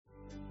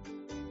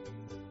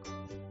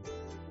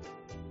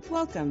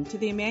Welcome to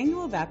the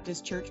Emmanuel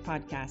Baptist Church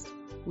podcast.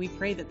 We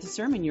pray that the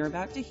sermon you're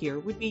about to hear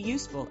would be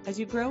useful as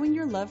you grow in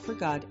your love for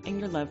God and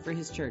your love for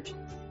His church.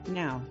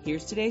 Now,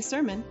 here's today's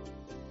sermon.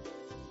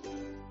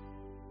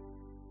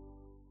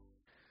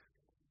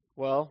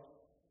 Well,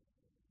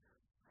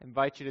 I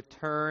invite you to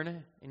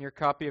turn in your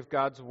copy of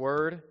God's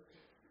Word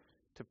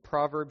to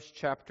Proverbs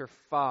chapter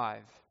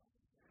 5.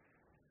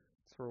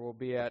 That's where we'll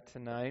be at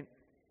tonight.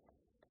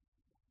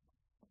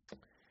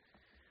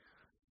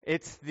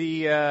 It's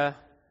the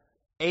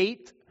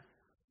 8th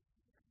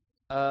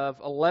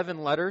of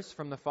 11 letters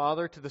from the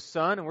Father to the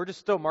Son, and we're just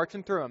still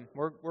marching through them.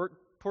 We're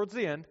towards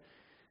the end.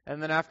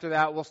 And then after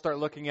that, we'll start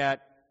looking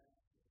at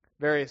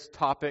various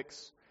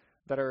topics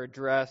that are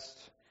addressed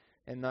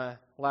in the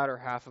latter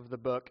half of the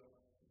book.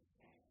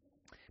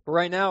 But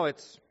right now,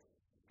 it's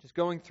just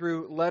going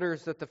through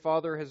letters that the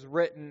Father has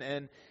written.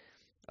 And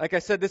like I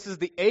said, this is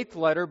the 8th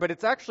letter, but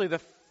it's actually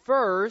the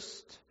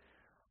first,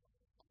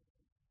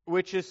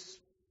 which is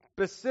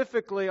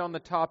specifically on the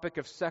topic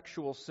of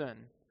sexual sin.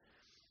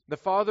 The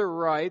Father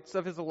writes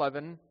of his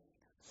 11,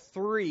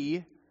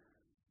 3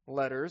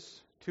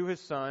 letters to his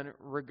Son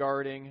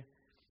regarding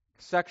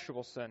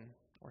sexual sin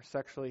or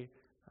sexually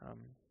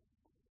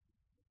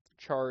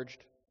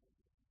charged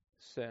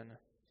sin.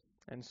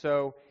 And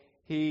so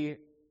he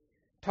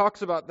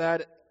talks about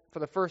that for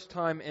the first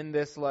time in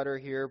this letter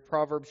here,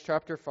 Proverbs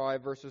chapter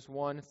 5, verses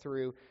 1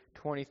 through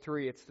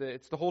 23.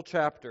 It's the whole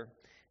chapter.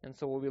 And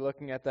so we'll be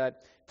looking at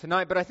that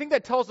tonight. But I think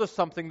that tells us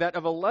something, that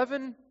of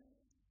 11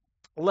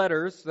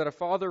 letters that a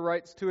father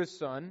writes to his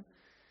son,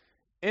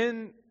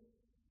 in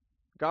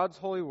God's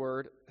holy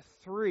word,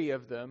 3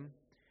 of them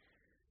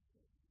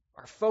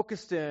are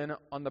focused in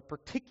on the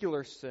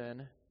particular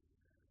sin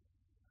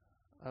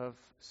of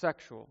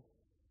sexual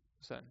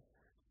sin.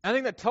 I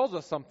think that tells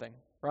us something,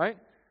 right?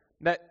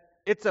 That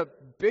it's a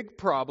big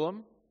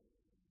problem,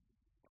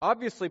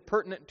 obviously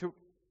pertinent to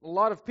a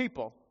lot of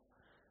people,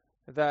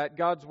 that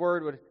God's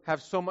Word would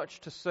have so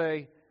much to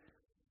say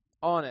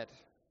on it.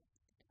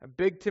 A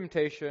big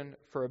temptation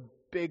for a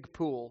big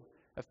pool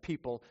of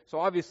people. So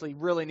obviously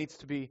really needs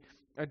to be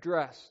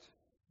addressed.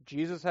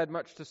 Jesus had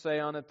much to say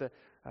on it. The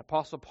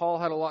Apostle Paul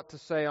had a lot to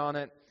say on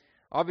it.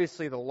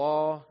 Obviously the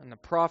law and the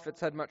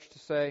prophets had much to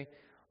say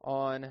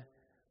on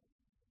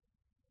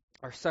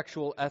our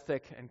sexual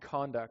ethic and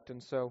conduct.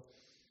 And so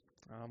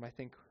I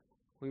think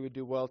we would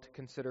do well to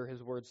consider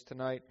his words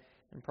tonight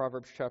in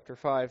Proverbs chapter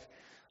 5.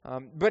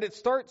 But it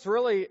starts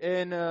really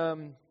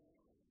in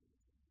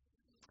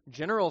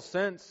general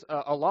sense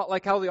a lot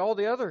like how all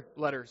the other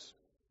letters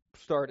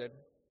started.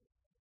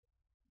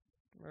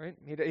 Right?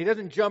 He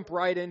doesn't jump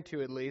right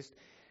into, at least,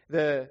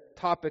 the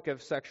topic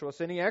of sexual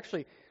sin. He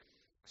actually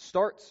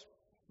starts,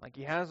 like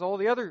he has all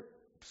the other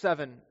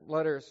 7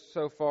 letters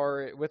so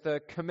far, with a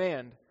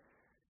command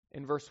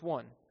in verse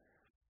 1.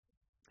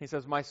 He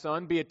says, "My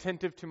son, be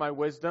attentive to my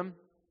wisdom.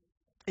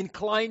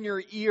 Incline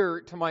your ear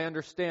to my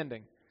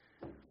understanding."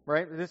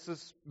 Right? This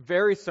is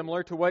very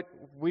similar to what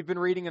we've been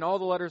reading in all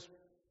the letters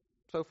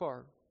so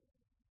far.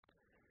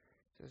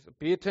 It says,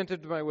 "Be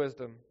attentive to my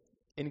wisdom.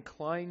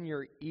 Incline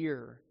your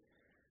ear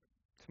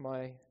to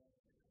my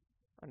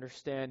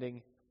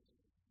understanding."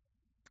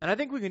 And I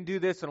think we can do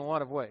this in a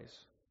lot of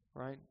ways,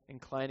 right?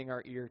 Inclining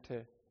our ear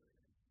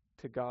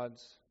to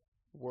God's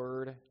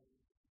Word,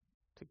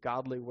 to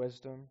godly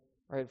wisdom,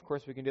 right? Of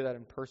course, we can do that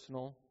in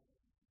personal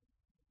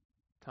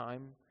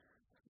time,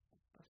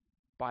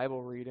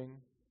 Bible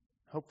reading.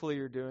 Hopefully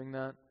you're doing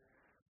that.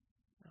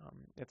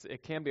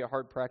 It can be a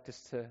hard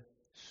practice to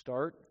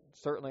start.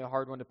 Certainly a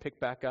hard one to pick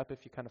back up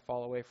if you kind of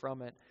fall away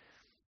from it.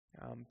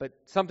 But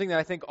something that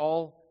I think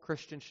all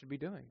Christians should be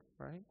doing,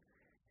 right,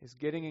 is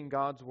getting in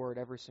God's Word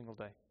every single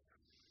day.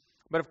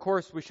 But of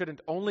course, we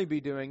shouldn't only be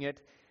doing it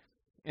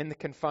in the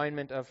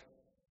confinement of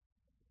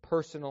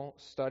personal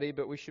study,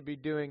 but we should be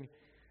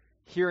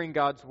hearing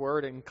God's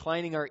Word and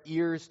inclining our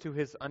ears to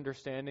His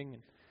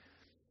understanding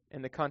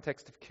in the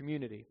context of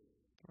community,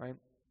 right?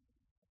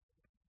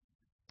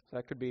 So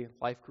that could be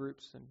life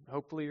groups, and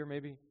hopefully you're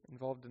maybe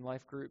involved in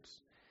life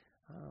groups.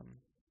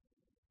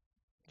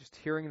 Just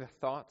hearing the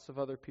thoughts of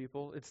other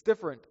people. It's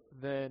different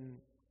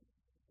than,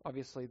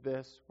 obviously,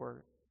 this,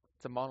 where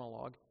it's a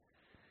monologue.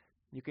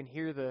 You can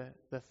hear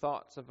the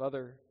thoughts of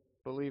other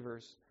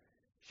believers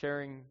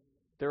sharing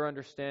their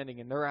understanding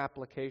and their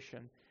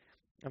application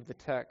of the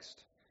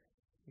text.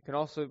 You can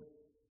also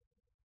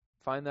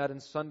find that in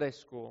Sunday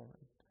school.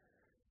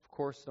 Of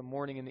course, the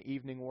morning and the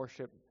evening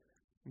worship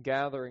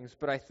gatherings.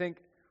 But I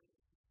think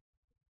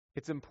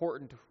it's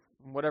important,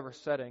 in whatever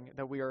setting,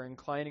 that we are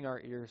inclining our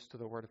ears to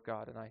the Word of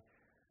God. And I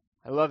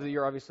love that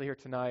you're obviously here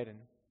tonight and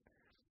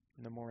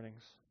in the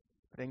mornings.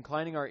 But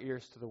inclining our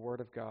ears to the Word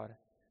of God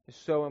is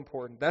so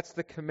important. That's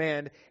the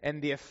command,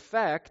 and the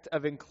effect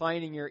of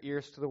inclining your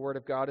ears to the Word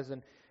of God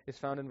is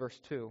found in verse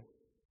 2.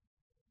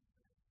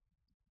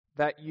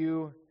 That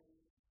you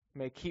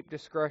may keep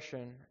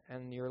discretion,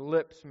 and your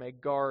lips may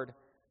guard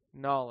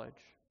knowledge.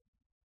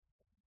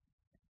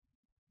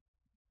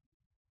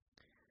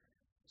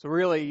 So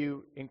really,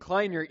 you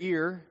incline your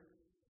ear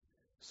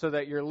so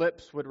that your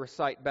lips would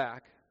recite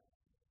back.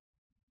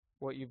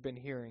 what you've been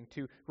hearing,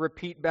 to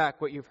repeat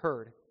back what you've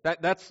heard.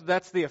 That's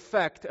the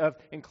effect of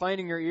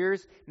inclining your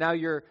ears. Now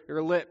your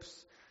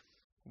lips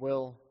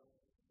will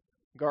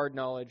guard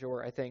knowledge,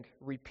 or I think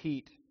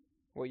repeat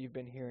what you've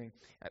been hearing.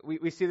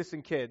 We see this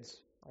in kids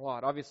a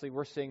lot. Obviously,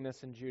 we're seeing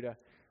this in Judah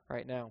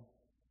right now,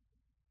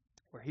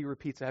 where he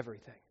repeats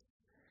everything.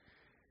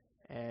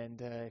 And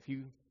if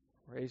you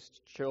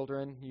raised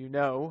children, you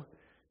know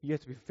you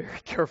have to be very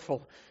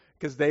careful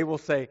because they will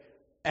say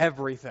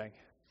everything.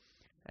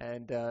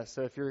 And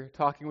so if you're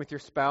talking with your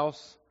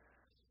spouse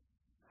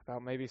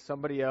about maybe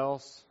somebody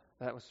else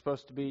that was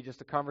supposed to be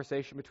just a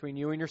conversation between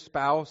you and your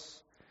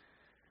spouse,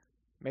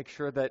 make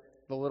sure that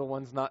the little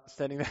one's not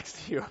standing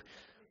next to you,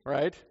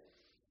 right?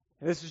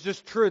 And this is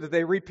just true that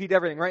they repeat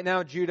everything. Right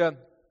now, Judah,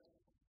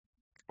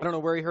 I don't know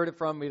where he heard it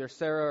from, either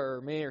Sarah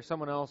or me or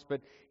someone else,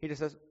 but he just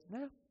says,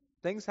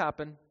 things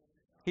happen.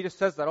 He just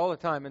says that all the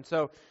time. And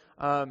so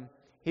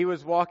he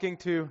was walking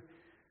to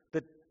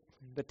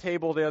the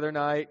table the other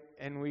night,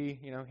 and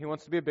he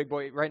wants to be a big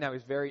boy. Right now,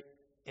 he's very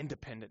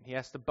independent. He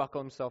has to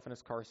buckle himself in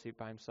his car seat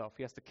by himself.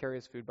 He has to carry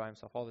his food by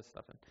himself, all this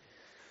stuff. And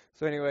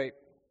so anyway,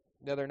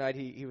 the other night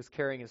he was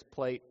carrying his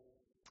plate,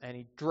 and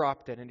he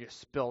dropped it and just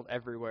spilled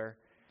everywhere.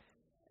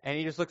 And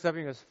he just looks up and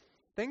he goes,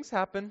 things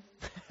happen.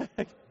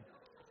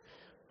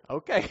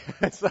 Okay.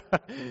 So,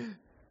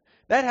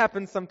 that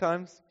happens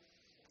sometimes.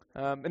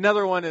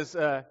 Another one is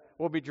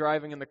we'll be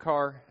driving in the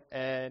car,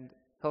 and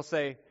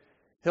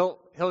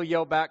he'll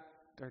yell back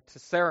to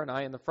Sarah and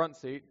I in the front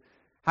seat,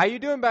 how you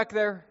doing back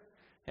there?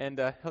 And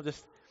he'll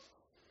just,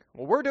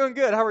 well, we're doing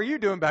good. How are you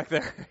doing back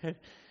there?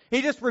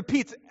 He just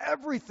repeats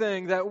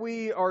everything that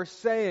we are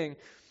saying.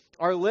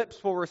 Our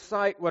lips will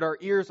recite what our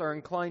ears are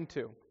inclined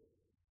to.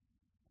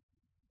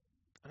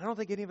 And I don't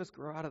think any of us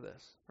grow out of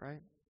this,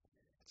 right?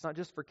 It's not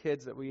just for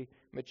kids that we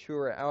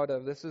mature out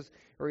of. This is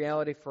a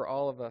reality for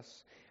all of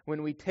us.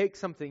 When we take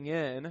something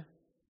in,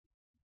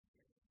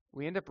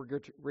 we end up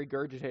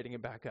regurgitating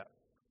it back up.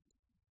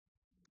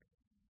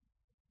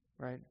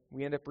 Right?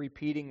 We end up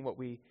repeating what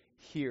we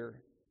hear.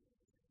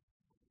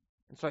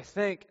 And so I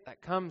think that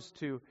comes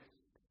to,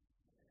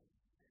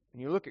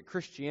 when you look at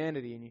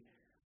Christianity and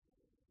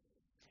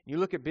you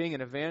look at being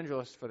an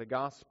evangelist for the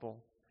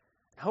gospel,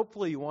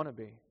 hopefully you want to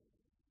be.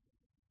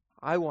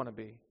 I want to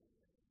be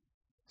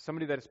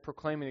somebody that is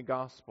proclaiming the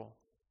gospel.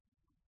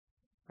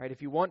 Right?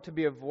 If you want to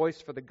be a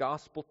voice for the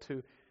gospel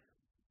to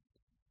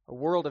a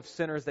world of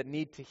sinners that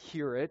need to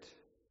hear it,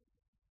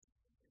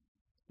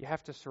 you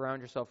have to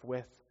surround yourself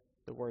with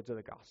the words of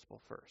the gospel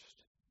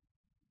first.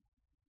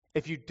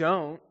 If you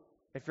don't,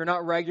 if you're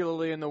not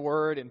regularly in the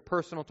Word in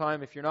personal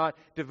time, if you're not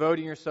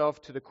devoting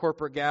yourself to the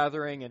corporate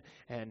gathering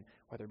and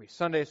whether it be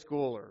Sunday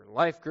school or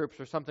life groups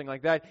or something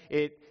like that,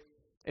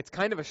 it's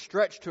kind of a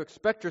stretch to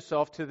expect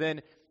yourself to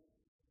then,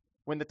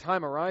 when the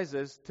time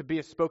arises, to be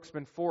a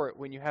spokesman for it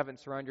when you haven't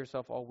surrounded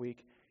yourself all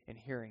week in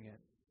hearing it.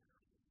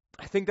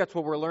 I think that's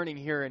what we're learning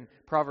here in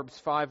Proverbs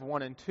 5,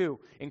 1 and 2.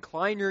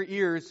 Incline your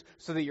ears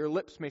so that your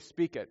lips may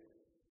speak it.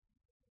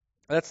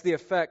 That's the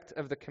effect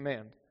of the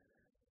command.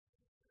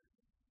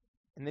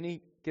 And then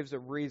he gives a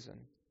reason.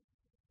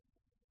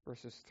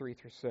 Verses 3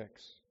 through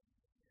 6.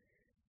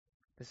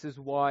 This is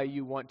why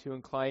you want to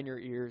incline your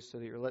ears so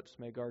that your lips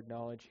may guard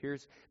knowledge.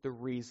 Here's the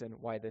reason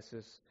why this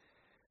is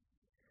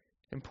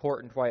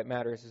important, why it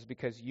matters, is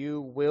because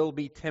you will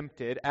be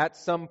tempted at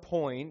some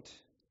point,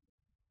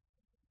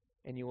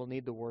 and you will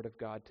need the Word of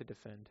God to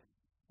defend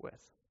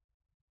with.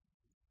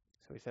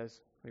 So he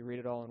says, we read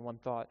it all in one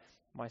thought.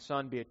 My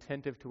son, be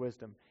attentive to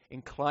wisdom.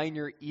 Incline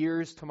your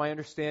ears to my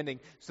understanding,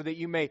 so that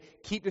you may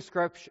keep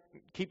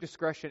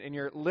discretion, and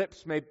your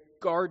lips may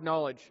guard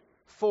knowledge.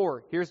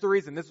 For, here's the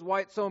reason. This is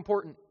why it's so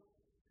important.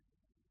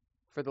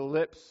 For the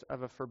lips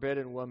of a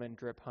forbidden woman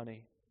drip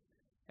honey,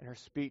 and her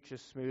speech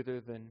is smoother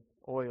than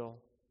oil.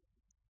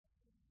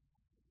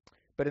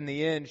 But in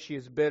the end, she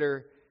is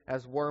bitter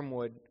as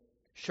wormwood,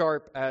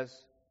 sharp as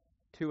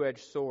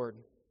two-edged sword.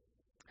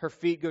 Her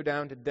feet go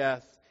down to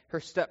death. Her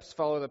steps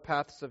follow the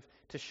paths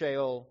to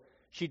Sheol.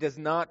 She does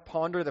not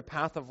ponder the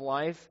path of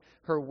life.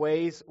 Her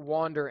ways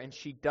wander, and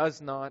she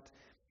does not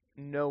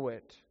know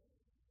it.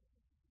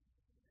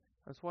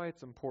 That's why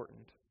it's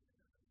important.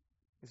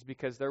 It's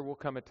because there will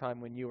come a time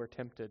when you are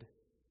tempted,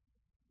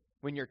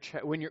 when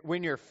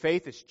your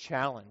faith is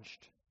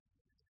challenged,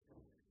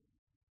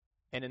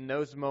 and in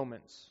those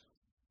moments,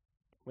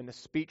 when the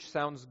speech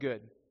sounds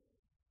good,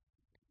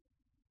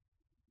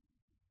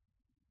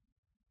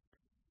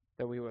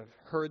 that we have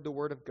heard the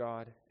Word of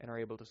God and are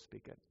able to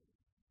speak it.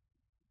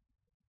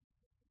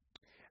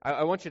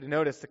 I want you to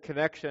notice the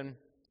connection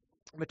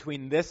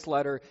between this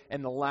letter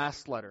and the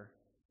last letter.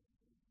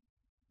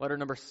 Letter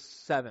number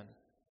 7.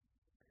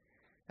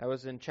 That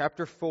was in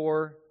chapter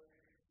 4,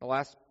 the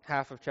last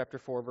half of chapter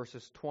 4,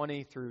 verses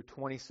 20 through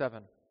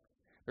 27.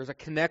 There's a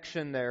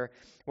connection there,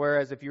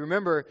 whereas if you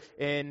remember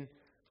in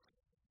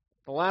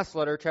the last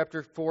letter,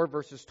 chapter 4,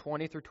 verses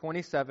 20 through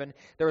 27,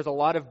 there was a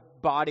lot of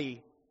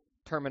body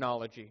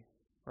terminology,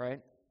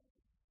 right?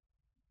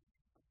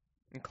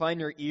 Incline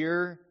your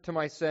ear to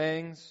my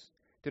sayings.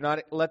 Do not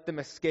let them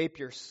escape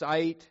your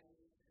sight.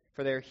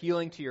 for they are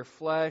healing to your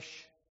flesh.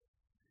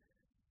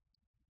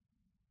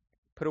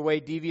 Put away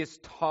devious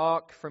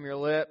talk from your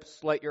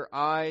lips. Let your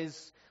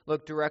eyes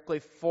look directly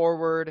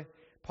forward.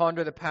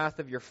 Ponder the path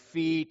of your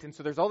feet. And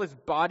so there's all this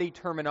body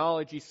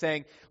terminology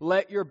saying,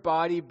 let your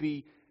body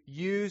be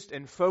used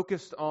and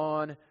focused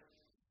on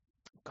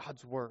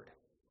God's Word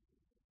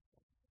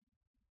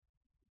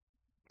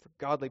for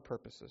godly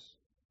purposes.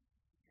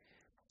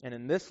 And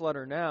in this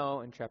letter now,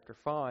 in chapter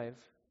 5,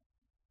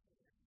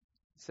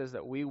 it says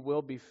that we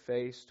will be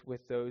faced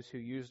with those who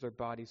use their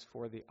bodies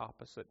for the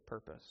opposite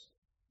purpose,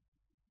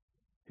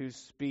 whose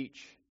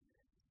speech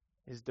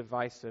is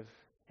divisive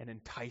and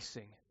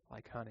enticing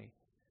like honey,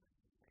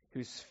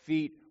 whose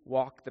feet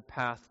walk the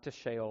path to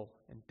Sheol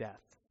and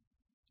death.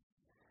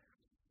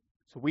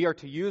 So we are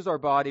to use our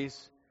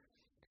bodies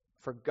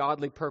for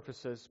godly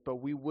purposes, but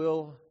we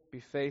will be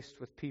faced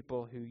with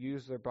people who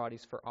use their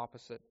bodies for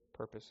opposite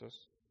purposes.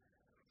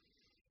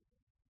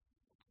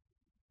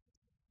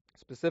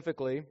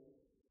 Specifically, if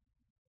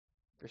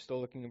you're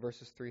still looking at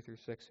verses 3 through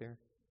 6 here,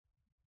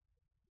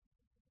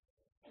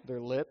 their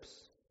lips,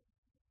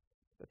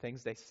 the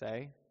things they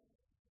say,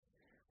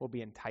 will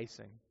be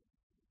enticing.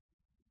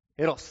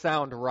 It'll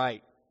sound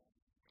right.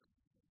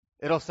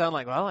 It'll sound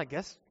like, well, I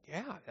guess,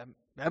 yeah,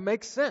 that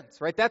makes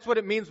sense, right? That's what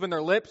it means when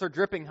their lips are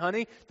dripping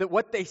honey, that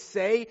what they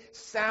say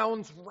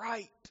sounds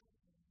right.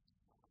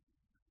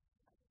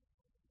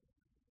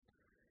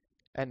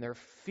 And their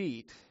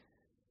feet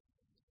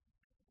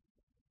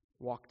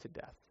walk to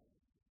death.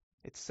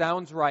 It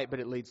sounds right, but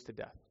it leads to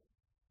death.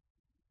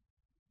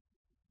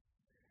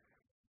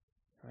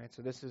 All right,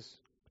 so this is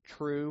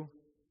true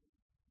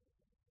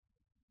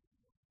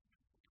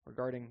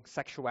regarding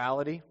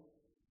sexuality.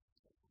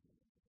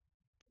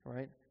 All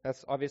right,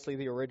 that's obviously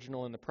the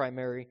original and the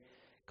primary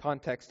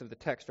context of the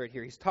text right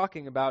here. He's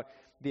talking about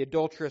the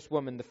adulterous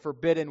woman, the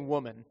forbidden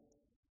woman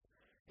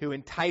who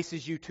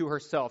entices you to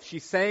herself.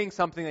 She's saying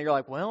something that you're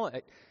like, well,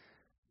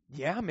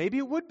 yeah, maybe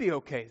it would be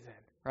okay then.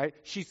 Right?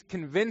 She's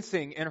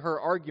convincing in her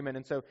argument,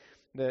 and so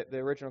the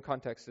original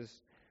context is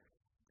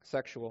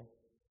sexual.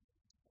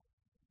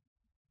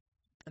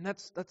 And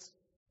that's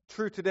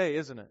true today,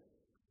 isn't it?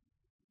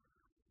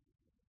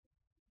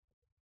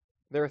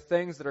 There are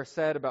things that are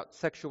said about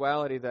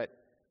sexuality that,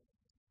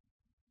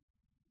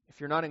 if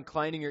you're not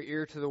inclining your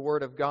ear to the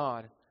Word of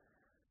God,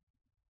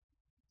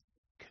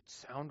 could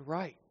sound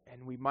right,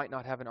 and we might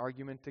not have an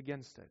argument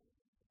against it,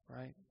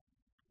 right?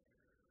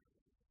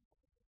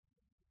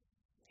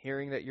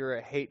 Hearing that you're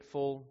a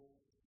hateful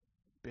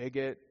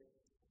bigot,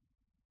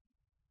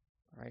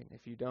 right?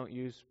 If you don't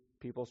use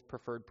people's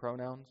preferred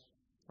pronouns,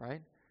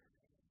 right?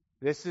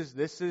 This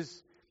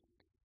is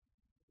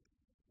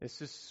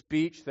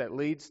speech that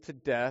leads to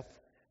death,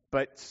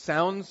 but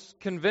sounds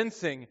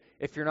convincing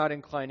if you're not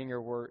inclining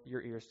your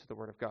ears to the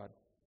Word of God,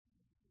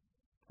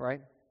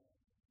 right?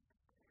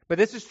 But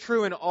this is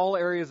true in all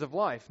areas of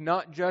life,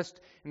 not just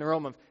in the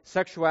realm of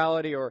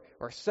sexuality or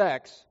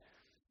sex.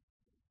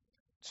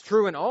 It's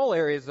true in all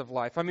areas of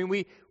life. I mean,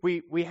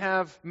 we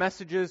have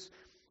messages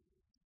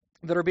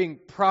that are being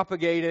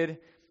propagated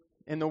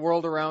in the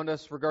world around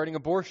us regarding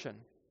abortion,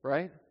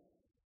 right?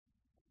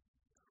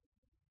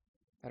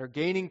 That are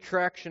gaining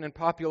traction and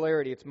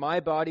popularity. It's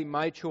my body,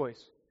 my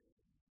choice.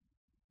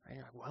 And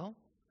you're like, well,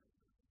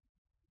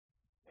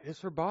 it is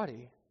her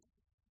body.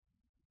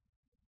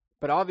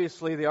 But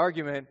obviously the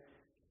argument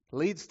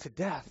leads to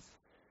death.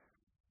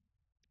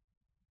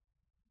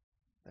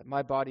 That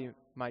my body,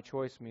 my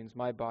choice means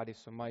my body,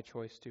 so my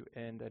choice to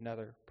end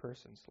another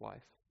person's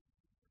life.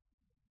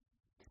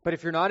 But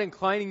if you're not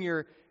inclining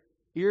your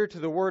ear to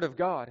the Word of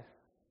God,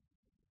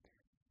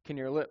 can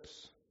your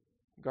lips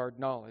guard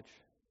knowledge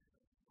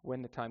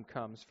when the time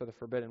comes for the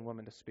forbidden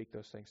woman to speak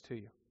those things to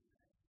you?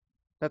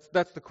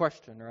 That's the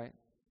question, right?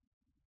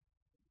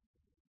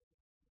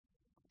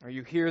 Or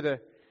you hear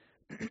the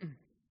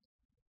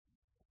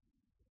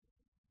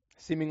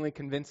seemingly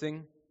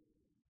convincing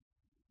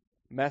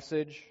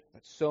message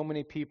that so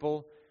many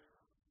people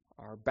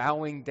are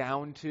bowing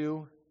down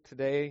to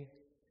today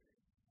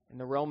in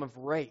the realm of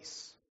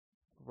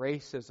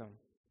racism.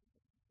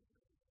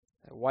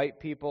 That white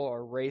people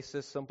are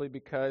racist simply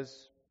because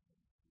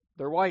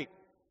they're white.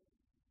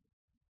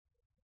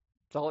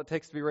 That's all it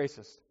takes to be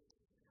racist,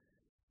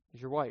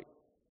 is you're white.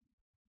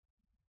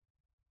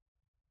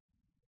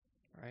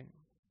 Right?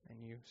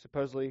 And you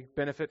supposedly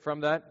benefit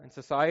from that in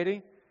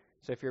society.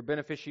 So if you're a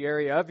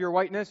beneficiary of your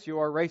whiteness, you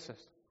are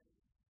racist.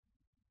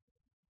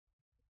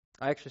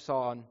 I actually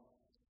saw on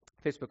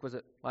Facebook, was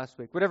it last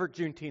week? Whatever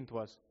Juneteenth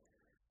was.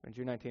 When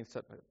June 19th,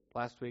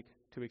 last week,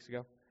 2 weeks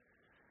ago.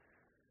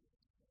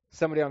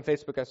 Somebody on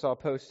Facebook I saw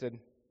posted,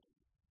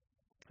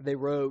 they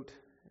wrote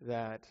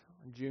that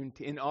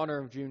in honor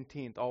of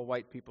Juneteenth, all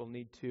white people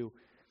need to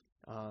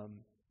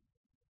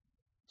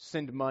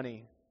send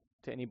money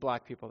to any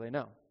black people they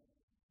know.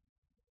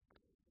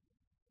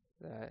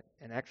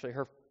 And actually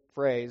her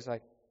phrase,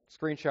 I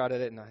screenshotted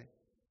it and I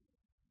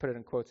put it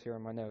in quotes here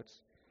in my notes.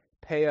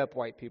 Pay up,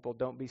 white people,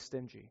 don't be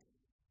stingy.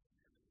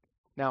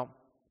 Now,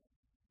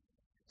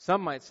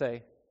 some might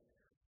say,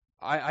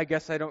 I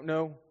guess I don't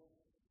know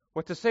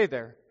what to say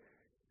there.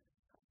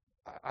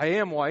 I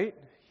am white,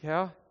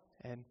 yeah,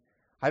 and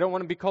I don't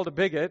want to be called a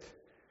bigot.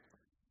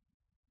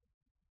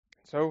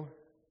 So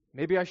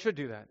maybe I should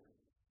do that.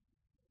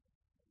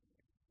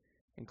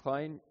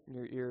 Incline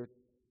your ear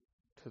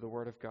to the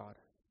Word of God,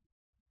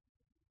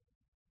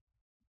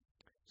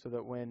 so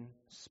that when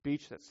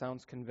speech that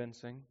sounds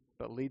convincing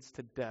but leads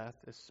to death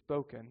is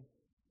spoken,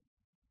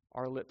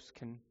 our lips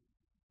can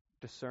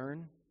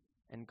discern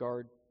and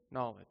guard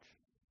knowledge.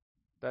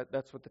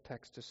 That's what the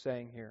text is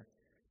saying here.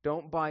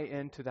 Don't buy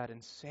into that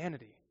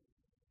insanity.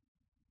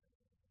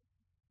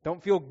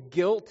 Don't feel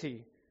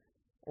guilty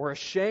or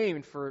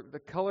ashamed for the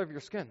color of your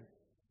skin.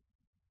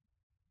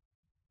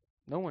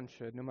 No one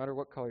should, no matter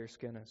what color your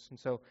skin is. And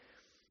so,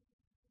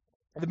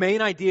 the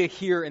main idea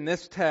here in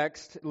this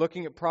text,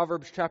 looking at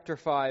Proverbs chapter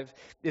 5,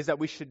 is that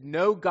we should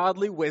know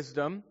godly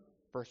wisdom,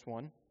 verse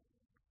 1,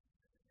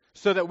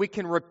 so that we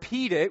can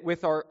repeat it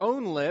with our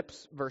own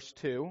lips, verse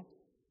 2,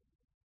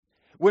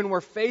 when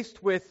we're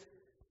faced with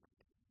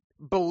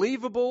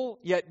believable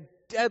yet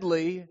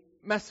deadly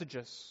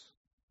messages,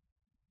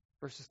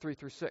 verses 3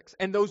 through 6.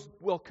 And those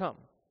will come.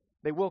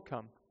 They will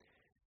come.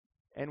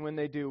 And when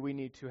they do, we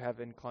need to have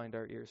inclined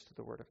our ears to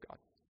the Word of God.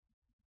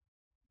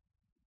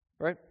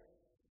 Right?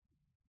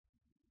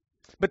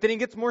 But then he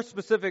gets more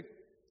specific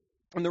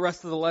in the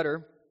rest of the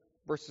letter,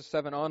 verses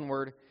 7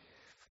 onward,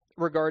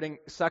 regarding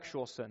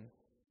sexual sin.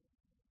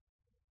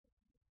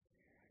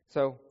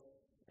 So,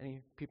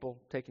 any people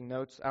taking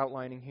notes,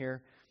 outlining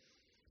here?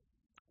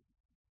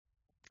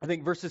 I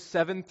think verses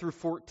 7 through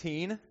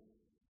 14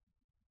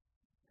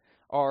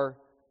 are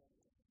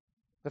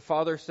the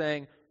Father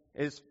saying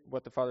is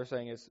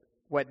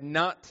what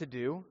not to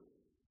do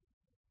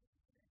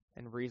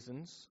and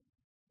reasons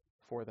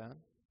for that.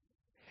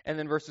 And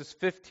then verses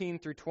 15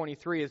 through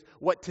 23 is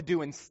what to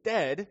do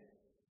instead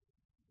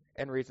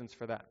and reasons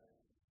for that.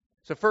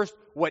 So first,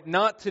 what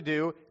not to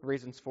do,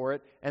 reasons for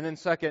it. And then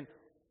second,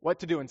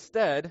 what to do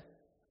instead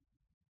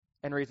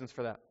and reasons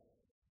for that.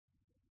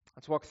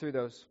 Let's walk through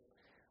those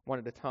one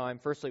at a time.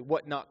 Firstly,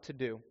 what not to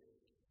do.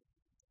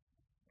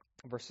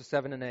 Verses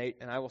 7 and 8,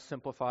 and I will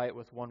simplify it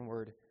with one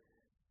word.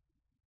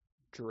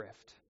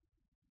 Drift.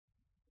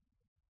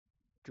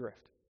 Drift.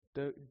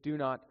 Do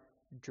not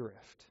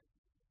drift.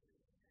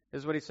 This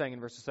is what he's saying in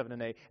verses 7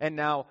 and 8. And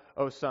now,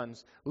 O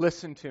sons,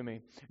 listen to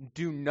me.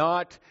 Do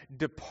not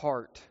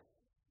depart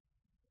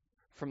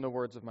from the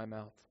words of my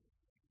mouth.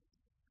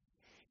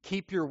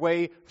 Keep your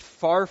way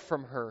far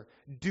from her.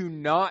 Do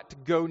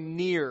not go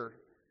near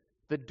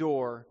the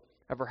door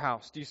of her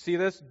house. Do you see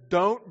this?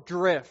 Don't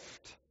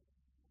drift.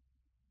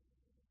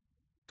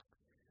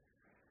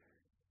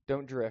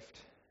 Don't drift.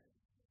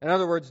 In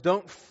other words,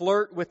 don't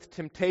flirt with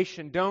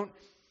temptation. Don't,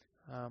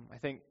 I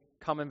think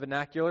common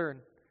vernacular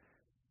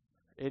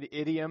and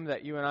idiom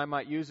that you and I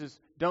might use is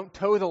don't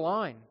toe the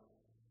line,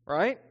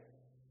 right?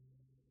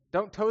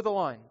 Don't toe the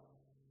line.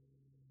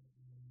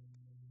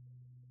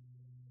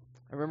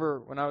 I remember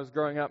when I was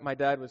growing up, my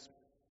dad would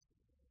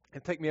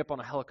take me up on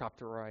a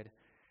helicopter ride.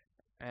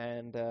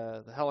 And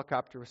the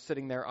helicopter was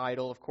sitting there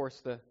idle. Of course,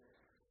 the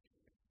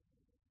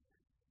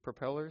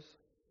propellers,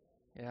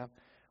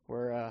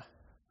 were,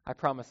 I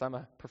promise I'm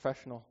a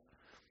professional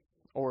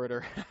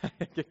orator.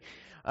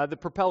 The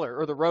propeller,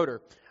 or the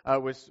rotor,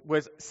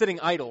 was sitting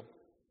idle.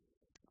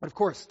 But of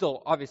course,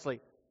 still, obviously,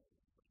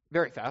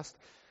 very fast.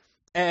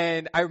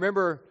 And I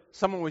remember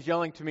someone was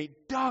yelling to me,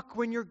 duck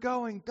when you're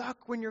going,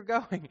 duck when you're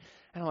going.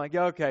 And I'm like,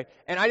 yeah, okay.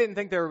 And I didn't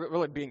think they were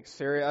really being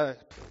serious.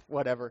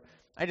 Whatever.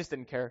 I just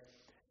didn't care.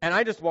 And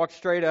I just walked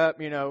straight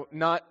up,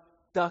 not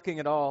ducking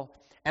at all.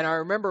 And I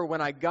remember when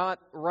I got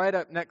right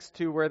up next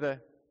to where the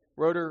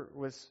rotor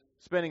was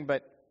spinning,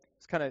 but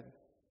it's kind of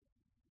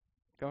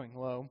going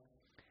low.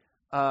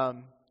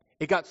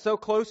 It got so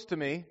close to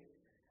me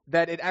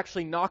that it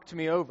actually knocked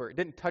me over. It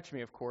didn't touch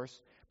me, of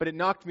course, but it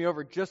knocked me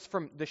over just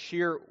from the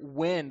sheer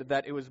wind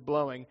that it was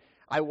blowing.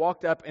 I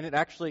walked up and it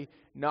actually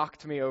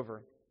knocked me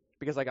over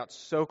because I got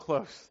so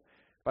close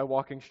by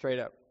walking straight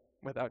up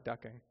without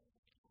ducking.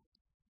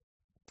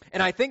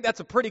 And I think that's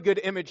a pretty good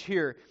image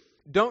here.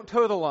 Don't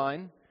toe the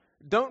line.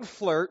 Don't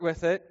flirt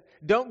with it.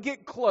 Don't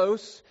get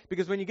close,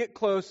 because when you get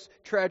close,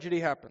 tragedy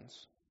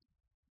happens.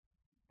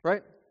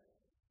 Right?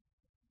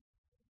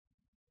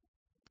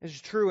 This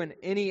is true in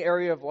any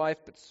area of life,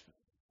 but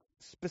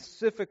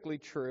specifically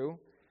true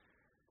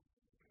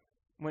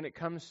when it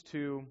comes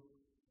to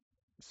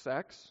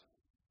sex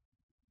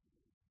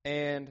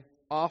and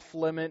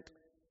off-limit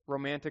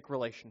romantic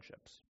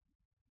relationships.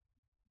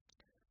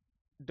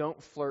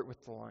 Don't flirt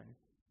with the line.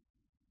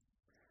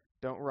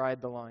 Don't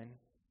ride the line.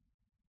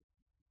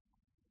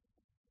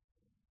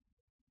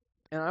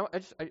 And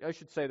I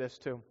should say this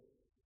too.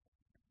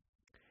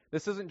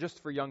 This isn't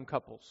just for young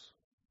couples,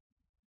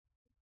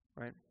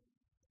 right?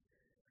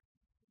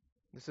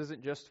 This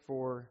isn't just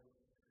for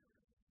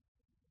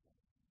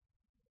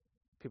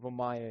people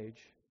my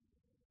age.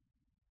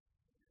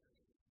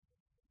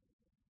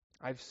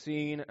 I've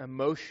seen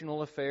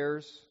emotional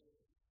affairs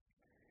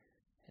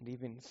and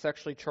even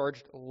sexually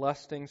charged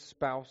lusting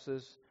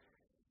spouses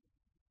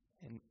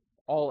in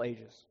all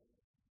ages.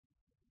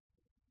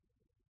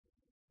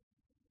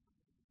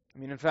 I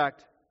mean, in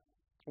fact,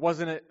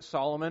 wasn't it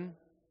Solomon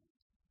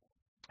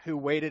who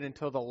waited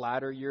until the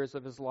latter years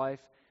of his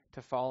life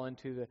to fall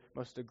into the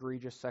most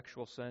egregious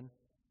sexual sin?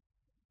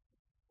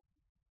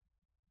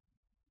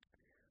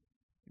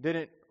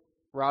 Didn't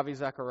Ravi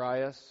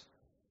Zacharias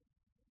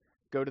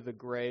go to the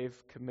grave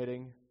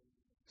committing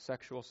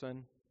sexual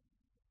sin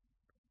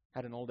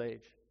at an old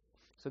age?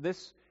 So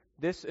this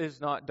is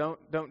not,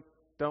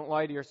 don't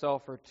lie to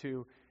yourself or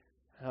to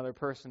another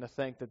person to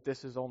think that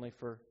this is only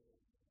for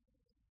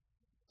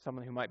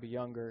someone who might be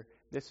younger.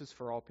 This is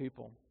for all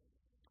people,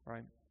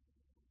 right?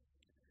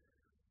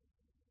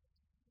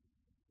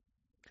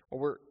 What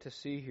we're to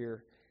see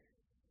here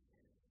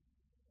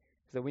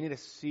is that we need to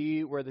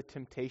see where the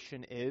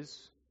temptation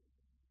is,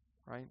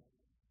 right?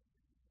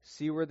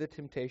 See where the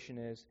temptation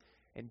is,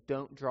 and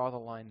don't draw the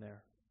line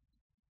there.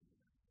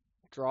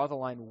 Draw the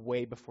line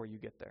way before you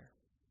get there.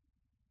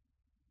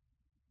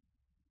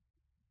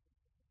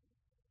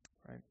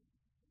 Right?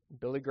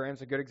 Billy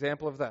Graham's a good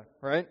example of that,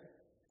 right?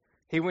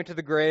 He went to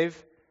the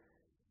grave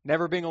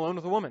never being alone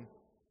with a woman,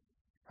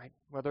 right?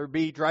 Whether it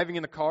be driving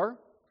in the car,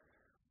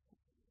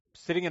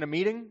 sitting in a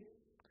meeting,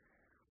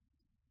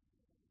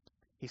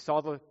 he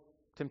saw the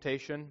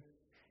temptation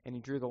and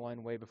he drew the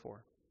line way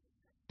before.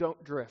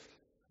 Don't drift,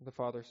 the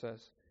Father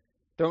says.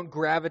 Don't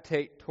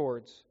gravitate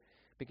towards,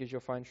 because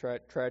you'll find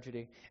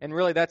tragedy. And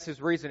really that's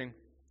his reasoning.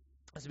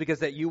 It's because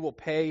that you will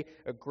pay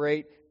a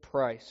great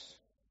price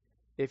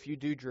if you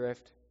do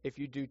drift, if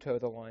you do toe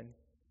the line,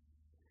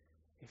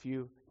 if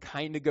you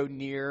kind of go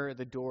near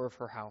the door of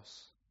her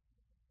house.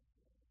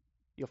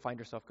 You'll find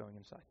yourself going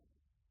inside.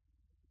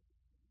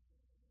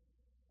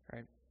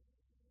 Right?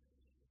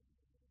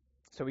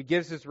 So he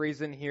gives his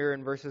reason here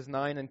in verses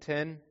 9 and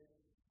 10.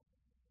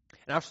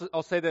 And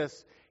I'll say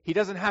this. He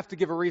doesn't have to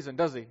give a reason,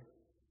 does he?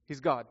 He's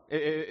God.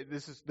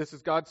 This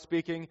is God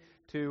speaking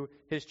to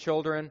his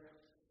children.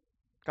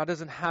 God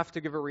doesn't have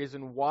to give a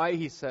reason why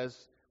he says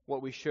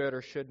what we should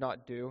or should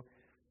not do.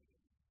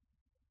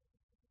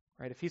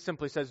 Right? If he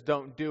simply says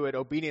don't do it,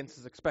 obedience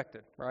is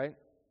expected, right?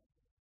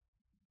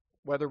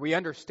 Whether we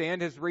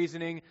understand his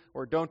reasoning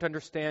or don't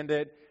understand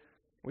it,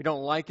 we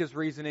don't like his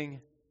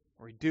reasoning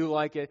or we do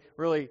like it,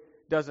 really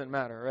doesn't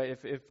matter, right?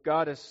 If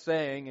God is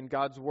saying and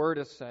God's word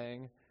is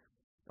saying,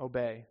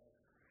 obey.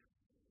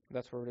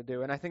 That's what we're to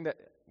do. And I think that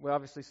we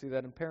obviously see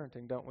that in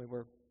parenting, don't we?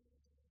 Where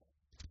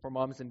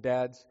moms and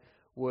dads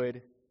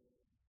would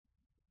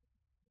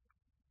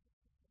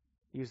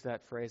use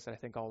that phrase that I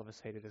think all of us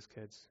hated as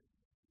kids.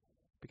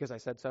 Because I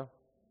said so.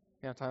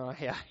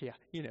 Yeah,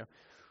 you know.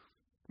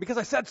 Because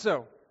I said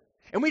so.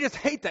 And we just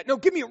hate that. No,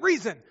 give me a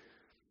reason.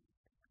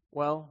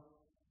 Well,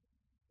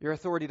 your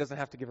authority doesn't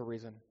have to give a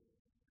reason.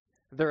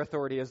 Their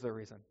authority is their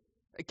reason.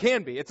 It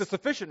can be. It's a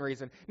sufficient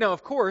reason. Now,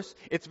 of course,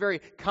 it's very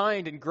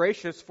kind and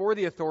gracious for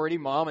the authority,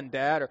 mom and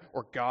dad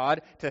or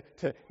God,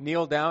 to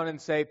kneel down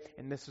and say,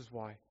 and this is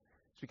why.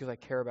 It's because I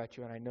care about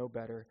you and I know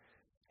better.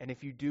 And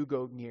if you do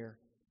go near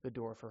the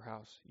door of her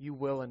house, you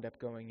will end up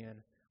going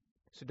in.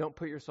 So don't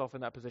put yourself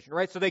in that position,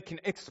 right? So they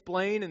can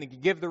explain and they can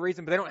give the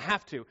reason, but they don't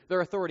have to.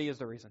 Their authority is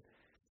the reason.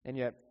 And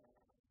yet,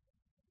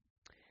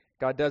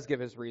 God does give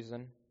his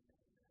reason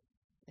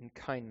in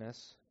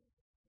kindness.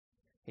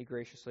 He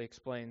graciously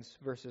explains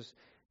verses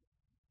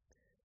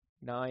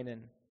 9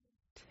 and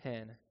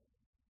 10.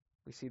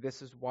 We see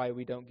this is why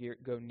we don't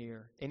go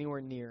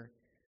anywhere near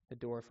the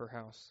door of her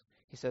house.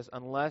 He says,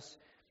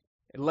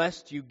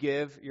 lest you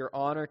give your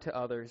honor to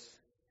others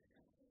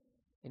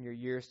and your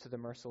years to the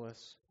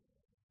merciless,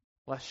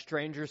 lest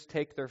strangers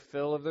take their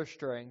fill of their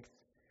strength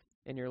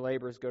and your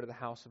labors go to the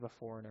house of a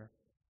foreigner.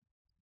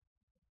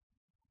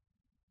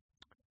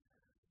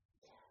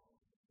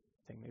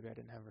 I think maybe I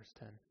didn't have verse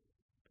 10.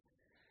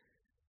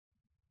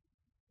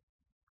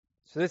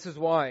 So this is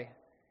why.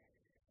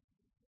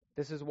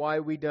 This is why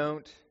we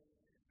don't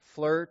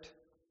flirt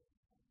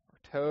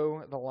or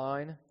toe the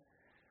line.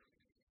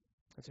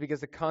 It's because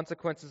the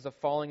consequences of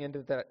falling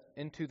into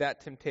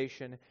that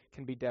temptation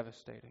can be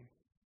devastating.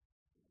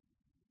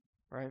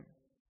 Right?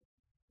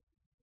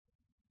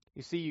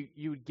 You see,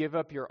 you would give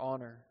up your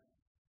honor.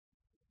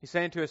 He's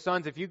saying to his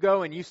sons, if you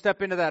go and you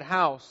step into that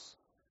house,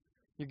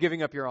 you're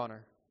giving up your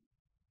honor.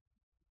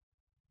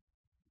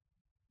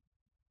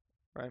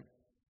 Right?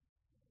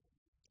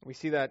 We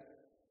see that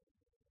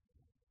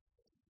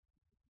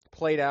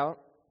played out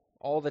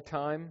all the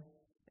time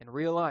in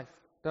real life,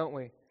 don't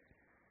we?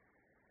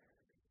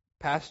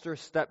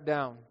 Pastors step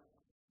down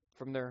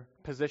from their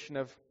position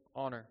of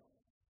honor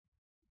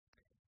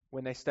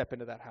when they step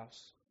into that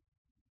house.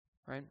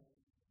 Right?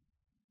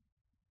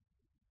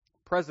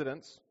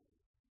 Presidents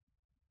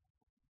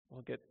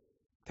will get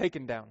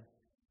taken down.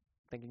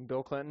 Thinking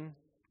Bill Clinton,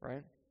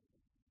 right?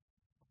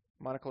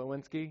 Monica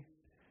Lewinsky.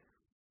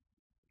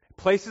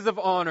 Places of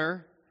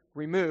honor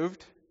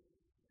removed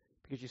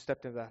because you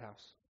stepped into that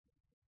house.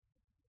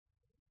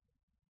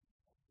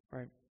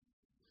 Right?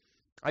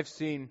 I've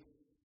seen,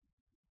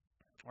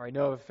 or I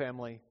know of a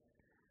family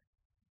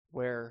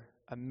where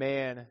a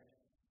man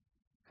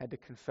had to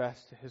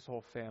confess to his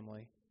whole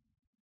family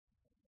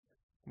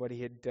what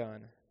he had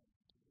done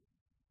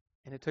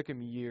And it took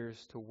him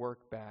years to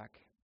work back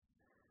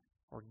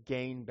or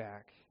gain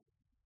back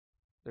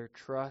their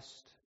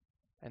trust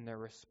and their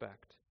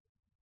respect.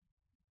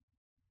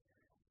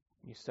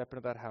 When you step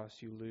into that house,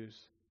 you lose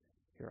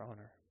your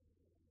honor.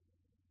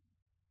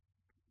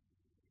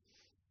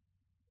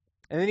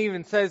 And then he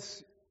even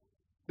says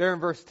there in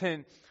verse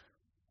 10,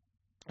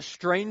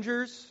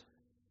 strangers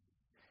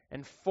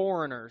and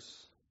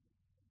foreigners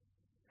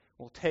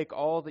will take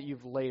all that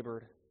you've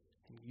labored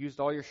and used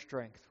all your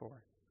strength for.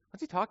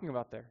 What's he talking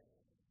about there?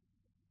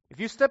 If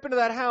you step into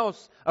that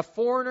house, a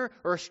foreigner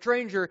or a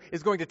stranger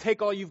is going to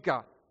take all you've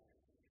got.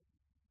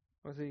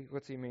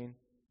 What's he mean?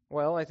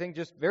 Well, I think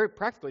just very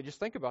practically, just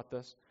think about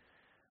this.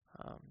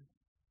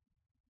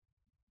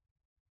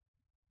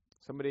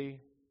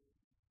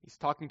 He's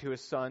talking to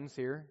his sons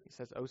here. He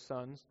says, "O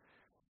sons,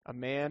 a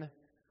man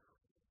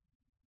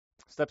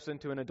steps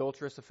into an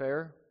adulterous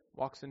affair,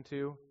 walks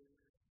into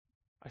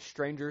a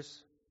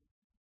stranger's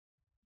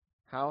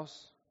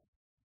house.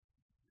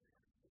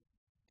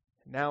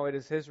 Now it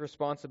is his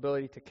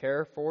responsibility to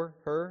care for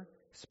her,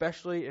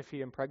 especially if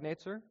he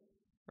impregnates her,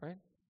 right?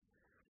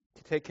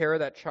 To take care of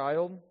that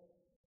child,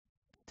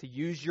 to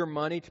use your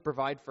money to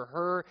provide for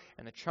her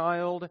and the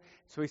child."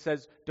 So he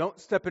says, don't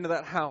step into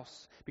that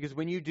house, because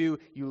when you do,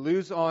 you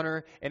lose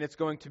honor, and it's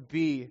going to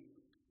be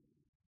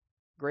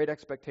great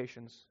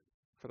expectations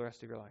for the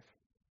rest of your life.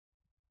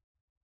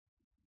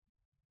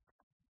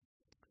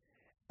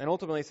 And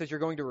ultimately, he says you're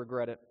going to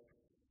regret it.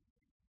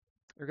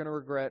 You're going to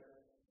regret,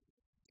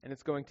 and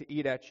it's going to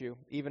eat at you,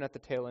 even at the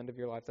tail end of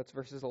your life. That's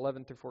verses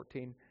 11 through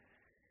 14.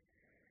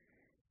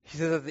 He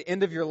says, at the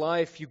end of your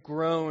life, you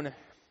groan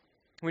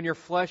when your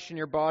flesh and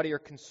your body are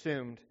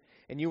consumed,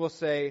 and you will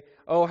say,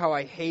 "Oh, how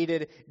I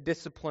hated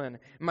discipline.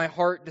 My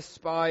heart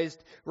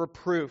despised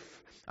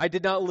reproof. I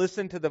did not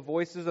listen to the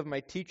voices of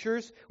my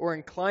teachers or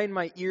incline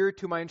my ear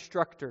to my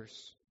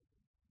instructors."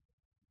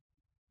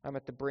 I'm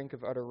at the brink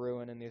of utter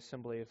ruin in the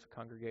assembly of the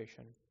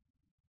congregation.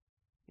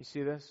 You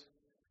see this?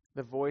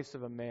 The voice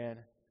of a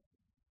man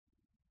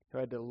who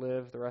had to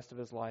live the rest of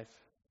his life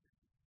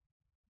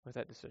with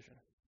that decision.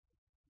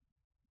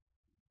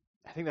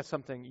 I think that's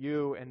something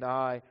you and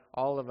I,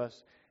 all of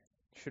us,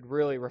 should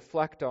really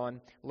reflect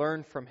on,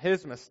 learn from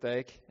his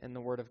mistake in the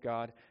Word of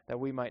God,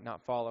 that we might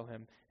not follow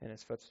him in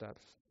his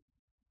footsteps.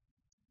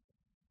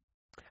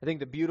 I think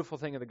the beautiful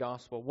thing of the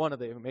gospel, one of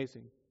the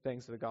amazing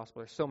things of the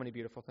gospel, there's so many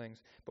beautiful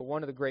things, but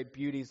one of the great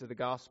beauties of the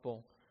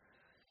gospel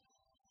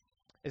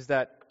is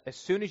that as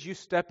soon as you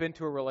step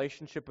into a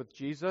relationship with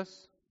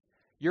Jesus,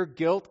 your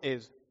guilt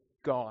is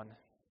gone,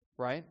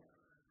 right?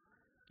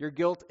 Your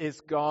guilt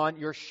is gone.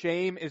 Your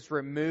shame is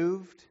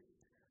removed.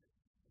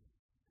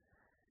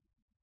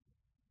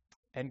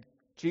 And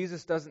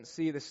Jesus doesn't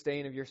see the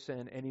stain of your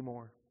sin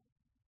anymore.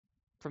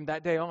 From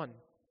that day on,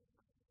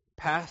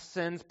 past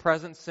sins,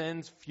 present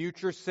sins,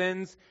 future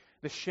sins,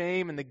 the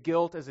shame and the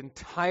guilt is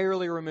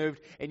entirely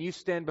removed, and you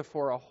stand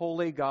before a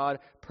holy God,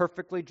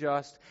 perfectly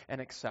just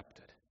and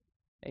accepted.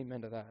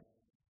 Amen to that.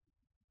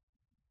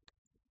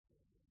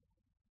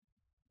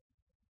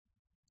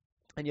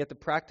 And yet the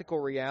practical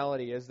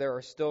reality is there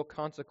are still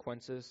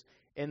consequences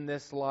in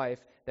this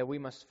life that we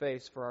must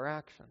face for our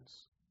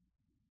actions.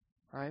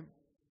 Right?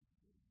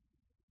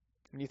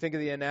 When you think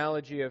of the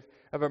analogy of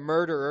a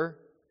murderer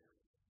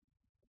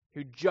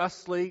who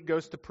justly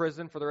goes to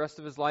prison for the rest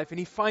of his life, and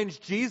he finds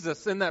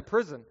Jesus in that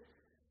prison.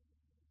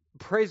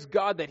 Praise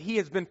God that he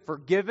has been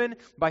forgiven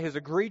by his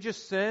egregious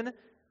sin.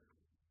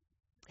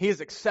 He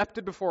is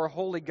accepted before a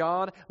holy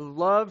God,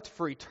 loved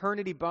for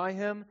eternity by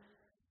him.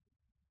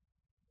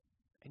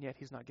 And yet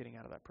he's not getting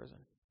out of that prison.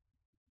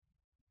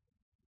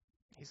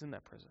 He's in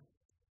that prison.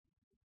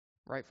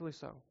 Rightfully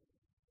so.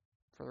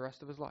 For the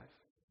rest of his life.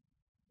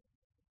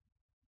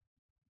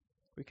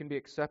 We can be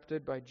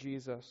accepted by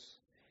Jesus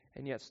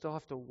and yet still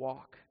have to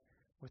walk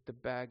with the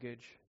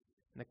baggage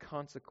and the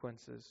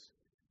consequences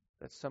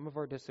that some of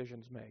our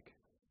decisions make.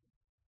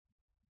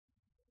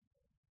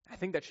 I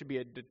think that should be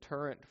a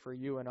deterrent for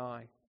you and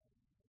I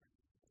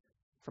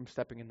from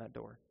stepping in that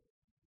door.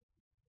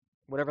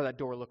 Whatever that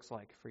door looks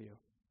like for you.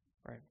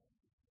 Right.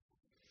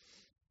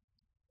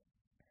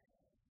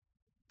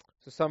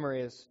 So summary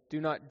is, do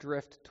not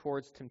drift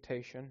towards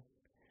temptation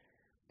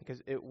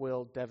because it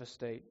will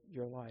devastate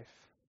your life.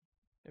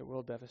 It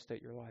will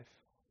devastate your life.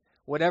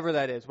 Whatever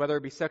that is, whether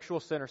it be sexual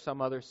sin or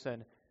some other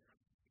sin,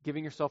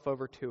 giving yourself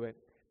over to it,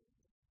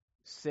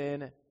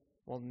 sin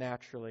will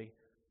naturally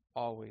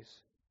always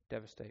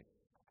devastate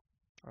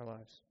our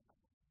lives.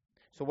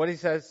 So what he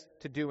says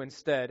to do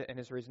instead, and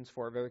his reasons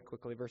for it very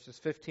quickly, verses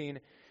 15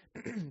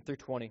 through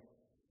 20.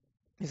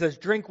 He says,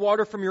 drink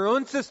water from your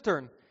own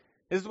cistern.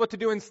 This is what to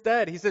do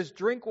instead. He says,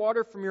 drink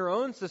water from your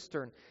own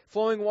cistern,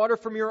 flowing water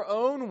from your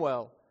own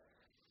well.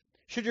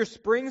 Should your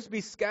springs be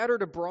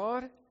scattered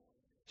abroad?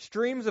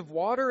 Streams of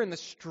water in the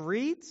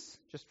streets?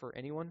 Just for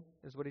anyone,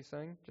 is what he's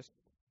saying? Just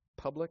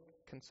public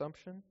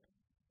consumption?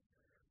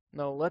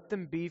 No, let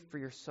them be for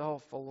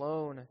yourself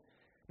alone,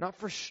 not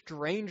for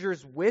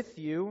strangers with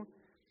you.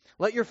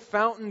 Let your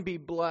fountain be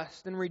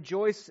blessed and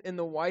rejoice in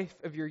the wife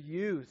of your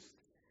youth.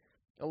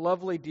 a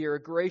lovely deer,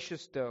 a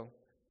gracious doe.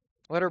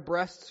 Let her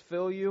breasts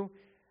fill you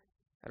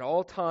at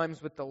all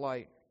times with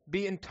delight.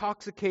 Be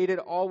intoxicated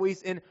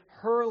always in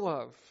her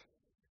love.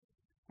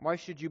 Why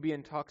should you be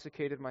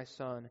intoxicated, my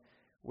son,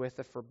 with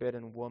a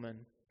forbidden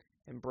woman?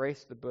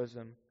 Embrace the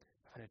bosom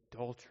of an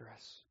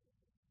adulteress.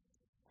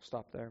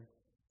 Stop there.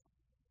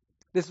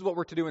 This is what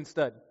we're to do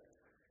instead.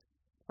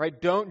 Right?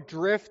 Don't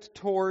drift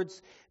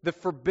towards the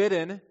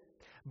forbidden,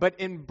 but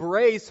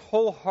embrace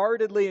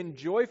wholeheartedly and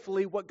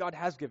joyfully what God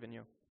has given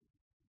you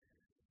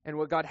and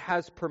what God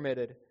has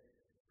permitted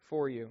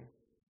for you.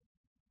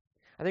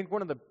 I think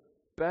one of the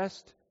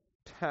best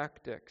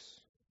tactics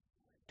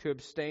to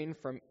abstain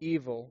from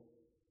evil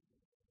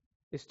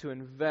is to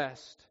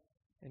invest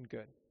in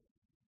good.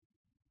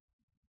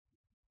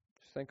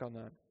 Just think on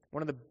that.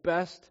 One of the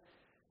best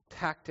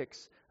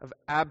tactics of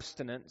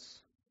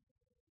abstinence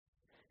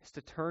is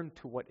to turn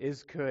to what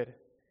is good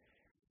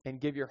and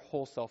give your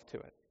whole self to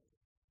it.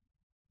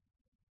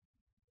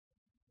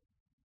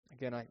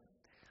 Again, I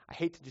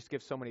hate to just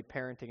give so many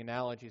parenting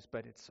analogies,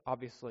 but it's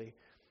obviously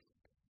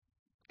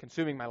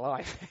consuming my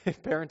life,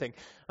 parenting.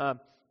 But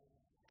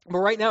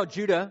right now,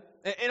 Judah,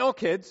 and all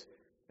kids,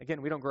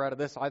 again, we don't grow out of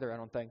this either, I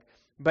don't think,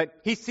 but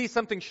he sees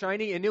something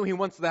shiny and knew he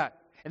wants that.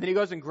 And then he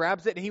goes and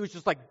grabs it, and he was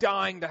just like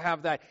dying to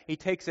have that. He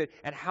takes it,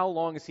 and how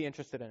long is he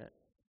interested in it?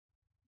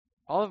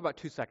 All of about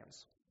 2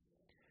 seconds.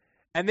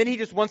 And then he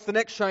just wants the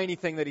next shiny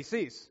thing that he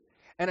sees.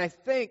 And I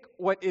think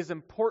what is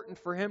important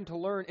for him to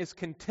learn is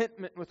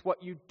contentment with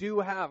what you do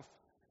have.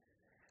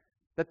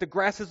 That the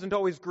grass isn't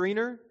always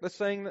greener, the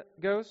saying that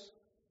goes.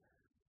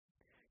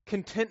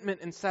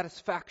 Contentment and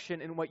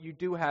satisfaction in what you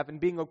do have and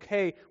being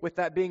okay with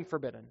that being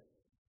forbidden.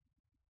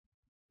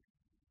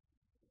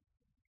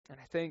 And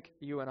I think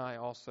you and I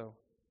also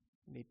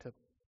need to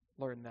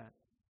learn that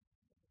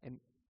and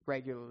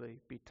regularly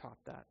be taught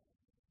that.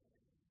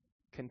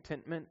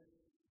 Contentment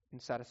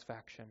and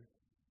satisfaction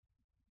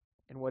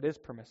in what is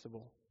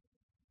permissible.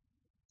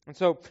 And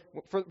so,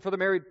 for the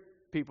married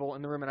people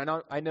in the room,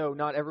 and I know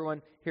not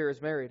everyone here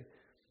is married,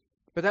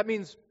 but that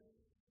means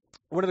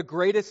one of the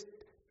greatest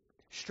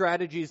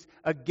strategies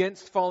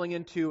against falling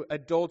into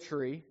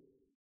adultery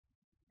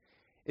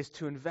is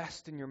to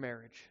invest in your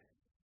marriage,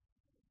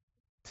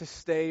 to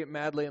stay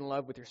madly in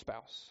love with your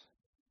spouse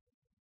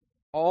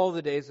all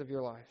the days of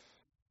your life.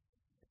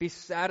 Be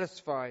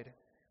satisfied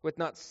with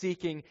not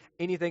seeking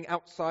anything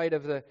outside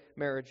of the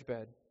marriage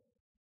bed.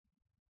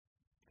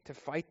 To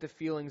fight the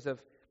feelings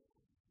of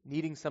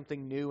needing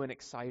something new and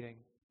exciting.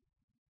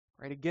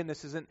 Right? Again,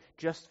 this isn't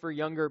just for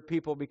younger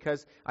people,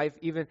 because I've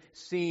even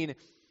seen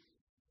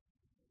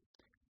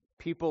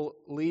people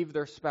leave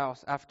their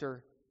spouse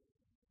after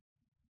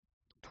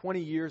 20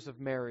 years of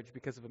marriage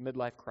because of a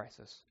midlife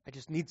crisis. I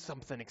just need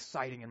something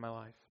exciting in my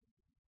life.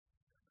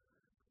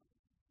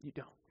 You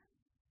don't.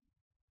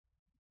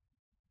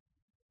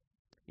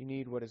 You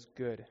need what is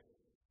good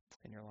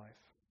in your life.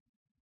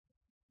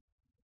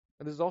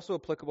 And this is also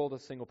applicable to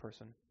the single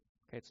person.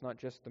 Okay, it's not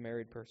just the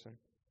married person.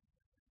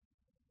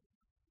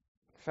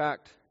 In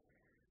fact,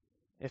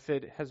 if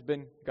it has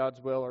been God's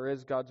will or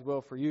is God's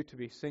will for you to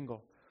be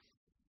single,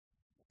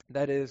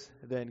 that is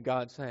then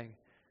God saying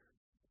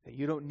that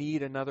you don't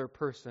need another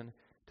person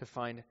to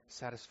find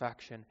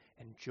satisfaction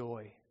and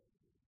joy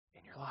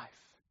in your life.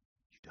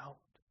 You don't.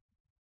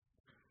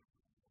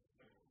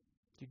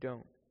 You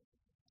don't.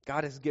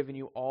 God has given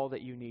you all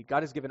that you need.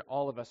 God has given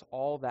all of us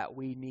all that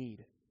we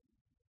need.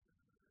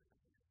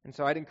 And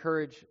so I'd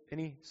encourage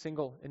any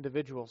single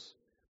individuals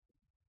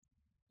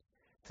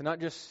to not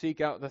just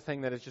seek out the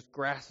thing that is just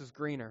grass is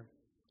greener,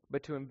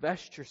 but to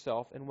invest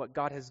yourself in what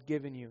God has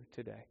given you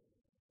today.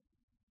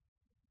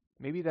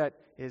 Maybe that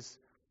is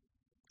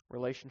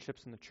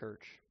relationships in the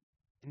church.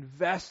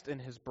 Invest in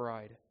His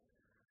bride.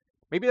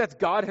 Maybe that's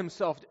God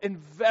Himself.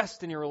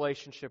 Invest in your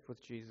relationship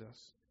with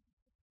Jesus.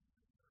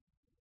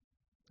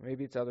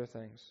 Maybe it's other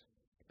things.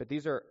 But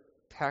these are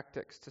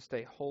tactics to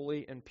stay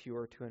holy and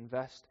pure, to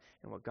invest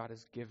in what God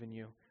has given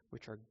you,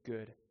 which are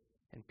good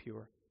and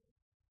pure.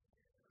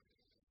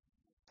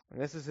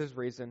 And this is His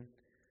reason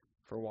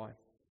for why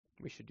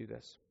we should do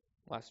this.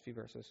 Last few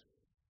verses.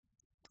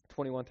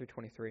 21 through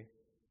 23.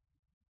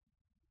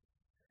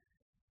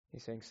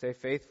 He's saying, stay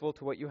faithful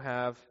to what you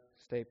have,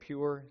 stay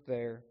pure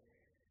there.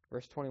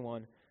 Verse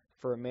 21,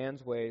 for a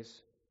man's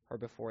ways are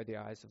before the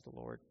eyes of the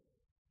Lord,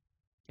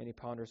 and He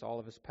ponders all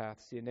of his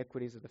paths. The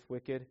iniquities of the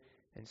wicked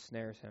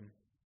ensnares him.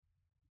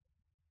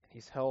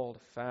 He's held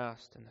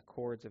fast in the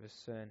cords of his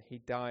sin. He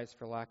dies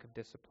for lack of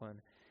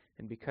discipline,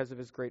 and because of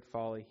his great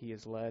folly, he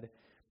is led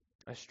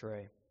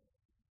astray.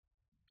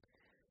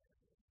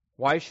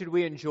 Why should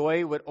we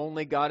enjoy what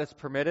only God has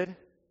permitted?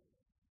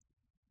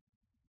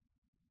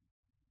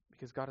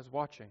 Because God is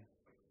watching.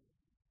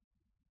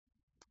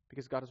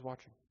 Because God is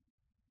watching.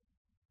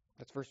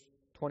 That's verse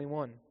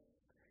 21.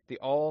 The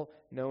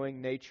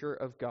all-knowing nature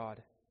of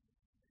God.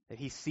 That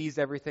He sees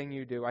everything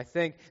you do. I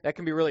think that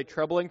can be really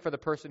troubling for the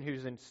person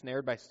who's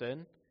ensnared by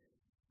sin.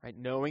 Right?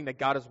 Knowing that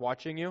God is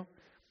watching you.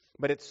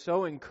 But it's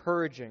so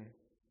encouraging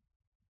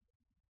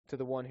to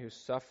the one who's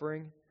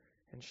suffering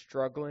and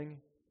struggling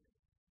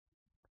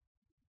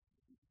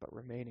but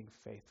remaining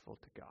faithful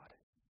to God.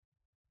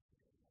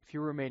 If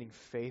you're remaining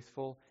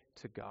faithful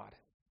to God,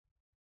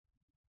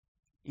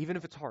 even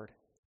if it's hard,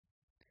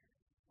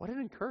 what an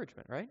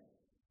encouragement, right?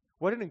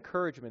 What an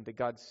encouragement that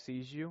God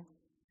sees you.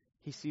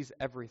 He sees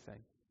everything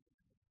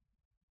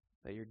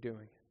that you're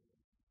doing.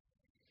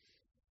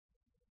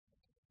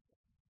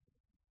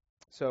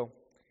 So,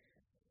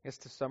 I guess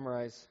to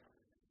summarize,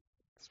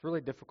 this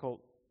really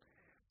difficult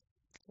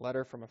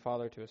letter from a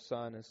father to a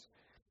son is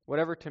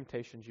whatever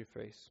temptations you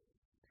face,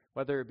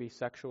 whether it be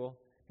sexual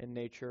in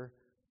nature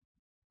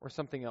or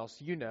something else,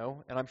 you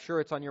know, and I'm sure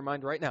it's on your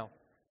mind right now.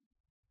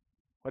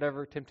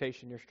 Whatever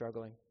temptation you're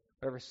struggling,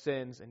 whatever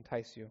sins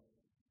entice you.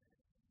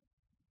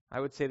 I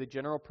would say the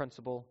general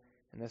principle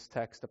in this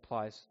text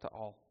applies to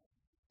all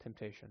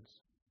temptations.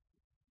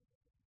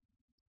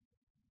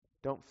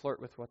 Don't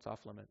flirt with what's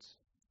off limits.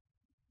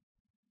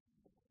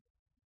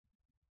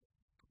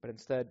 But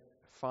instead,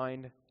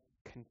 find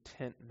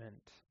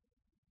contentment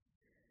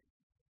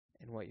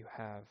in what you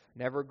have,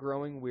 never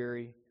growing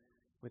weary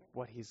with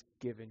what He's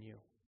given you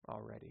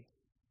already.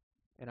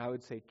 And I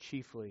would say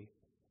chiefly,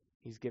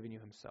 He's given you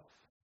Himself.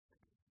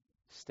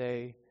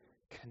 Stay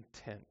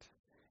content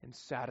and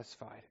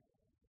satisfied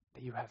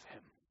that you have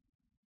Him.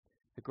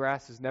 The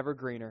grass is never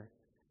greener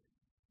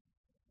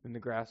than the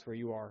grass where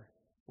you are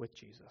with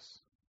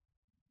Jesus.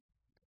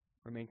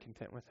 Remain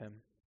content with Him,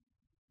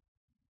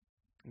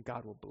 and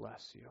God will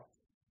bless you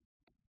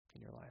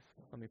in your life.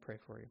 Let me pray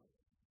for you.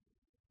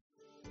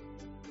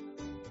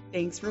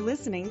 Thanks for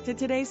listening to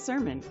today's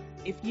sermon.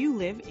 If you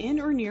live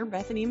in or near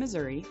Bethany,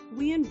 Missouri,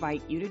 we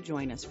invite you to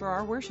join us for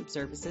our worship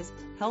services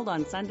held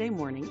on Sunday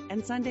morning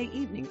and Sunday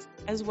evenings,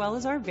 as well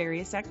as our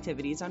various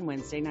activities on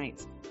Wednesday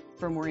nights.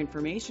 For more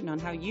information on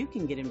how you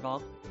can get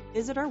involved,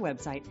 visit our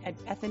website at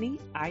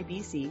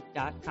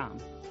bethanyibc.com.